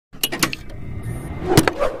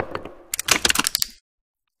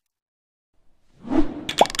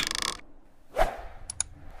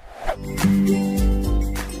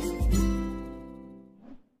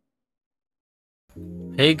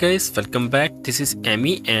Hey guys, welcome back. This is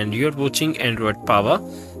Amy and you're watching Android Power.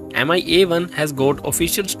 Mia1 has got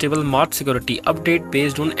official stable March security update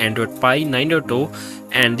based on Android Pie 9.0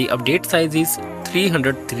 and the update size is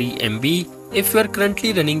 303 MB. If you are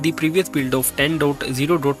currently running the previous build of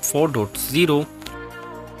 10.0.4.0,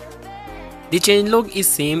 the changelog is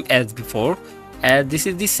same as before, as this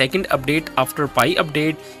is the second update after Pie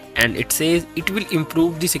update, and it says it will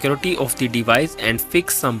improve the security of the device and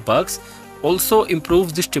fix some bugs, also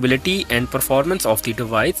improves the stability and performance of the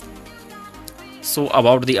device. So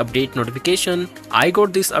about the update notification, I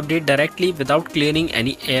got this update directly without clearing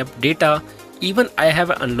any app data. Even I have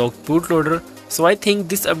an unlocked bootloader, so I think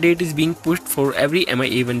this update is being pushed for every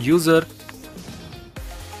Mia1 user.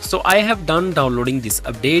 So I have done downloading this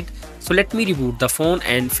update, so let me reboot the phone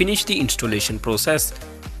and finish the installation process.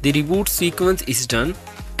 The reboot sequence is done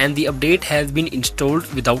and the update has been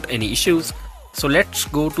installed without any issues. So let's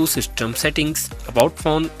go to system settings, about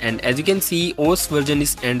phone, and as you can see, OS version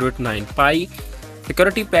is Android 9 Pie,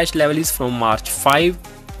 security patch level is from March 5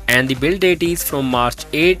 and the build date is from March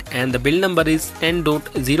 8 and the build number is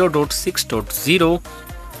 10.0.6.0.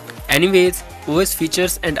 Anyways, OS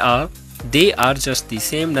features and all, they are just the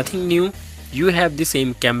same, nothing new. You have the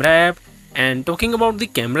same camera app, and talking about the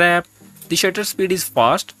camera app, the shutter speed is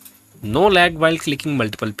fast, no lag while clicking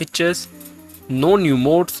multiple pictures, no new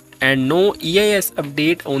modes, and no EIS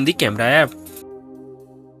update on the camera app.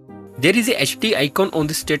 There is a HD icon on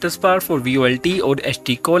the status bar for VoLTE or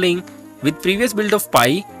HD calling. With previous build of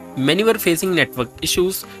Pi, many were facing network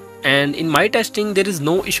issues, and in my testing there is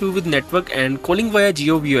no issue with network and calling via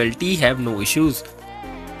Jio VoLTE have no issues.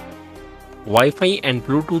 Wi-Fi and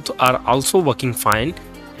Bluetooth are also working fine,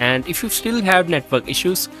 and if you still have network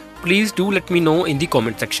issues, please do let me know in the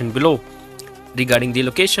comment section below. Regarding the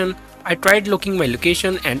location, I tried locking my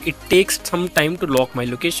location and it takes some time to lock my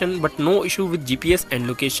location, but no issue with GPS and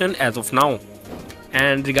location as of now.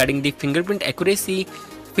 And regarding the fingerprint accuracy,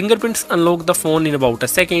 fingerprints unlock the phone in about a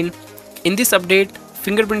second. In this update,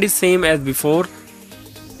 fingerprint is same as before.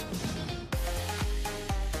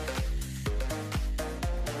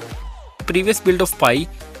 Previous build of Pi,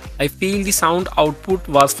 I feel the sound output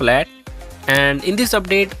was flat, and in this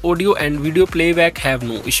update, audio and video playback have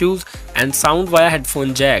no issues and sound via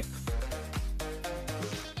headphone jack.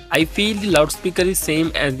 I feel the loudspeaker is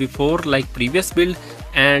same as before like previous build,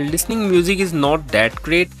 and listening music is not that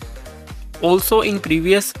great. Also in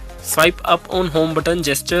previous, swipe up on home button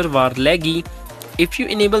gesture were laggy. If you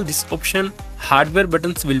enable this option, hardware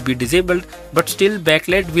buttons will be disabled, but still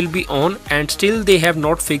backlight will be on, and still they have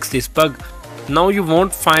not fixed this bug. Now you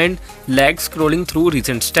won't find lag scrolling through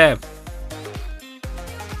recent tab.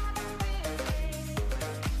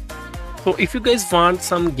 So if you guys want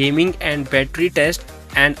some gaming and battery test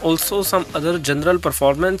and also some other general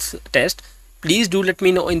performance test, please do let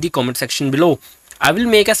me know in the comment section below. I will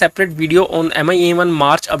make a separate video on Mia1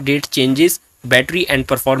 March update changes, battery and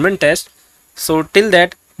performance test. So till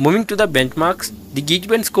that, moving to the benchmarks, the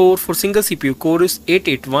Geekbench score for single CPU core is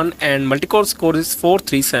 881 and multi-core score is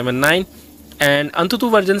 4379, and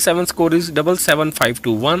Antutu version 7 score is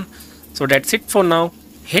 77521. So that's it for now.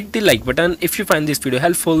 Hit the like button if you find this video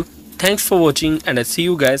helpful. Thanks for watching and I'll see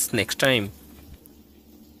you guys next time.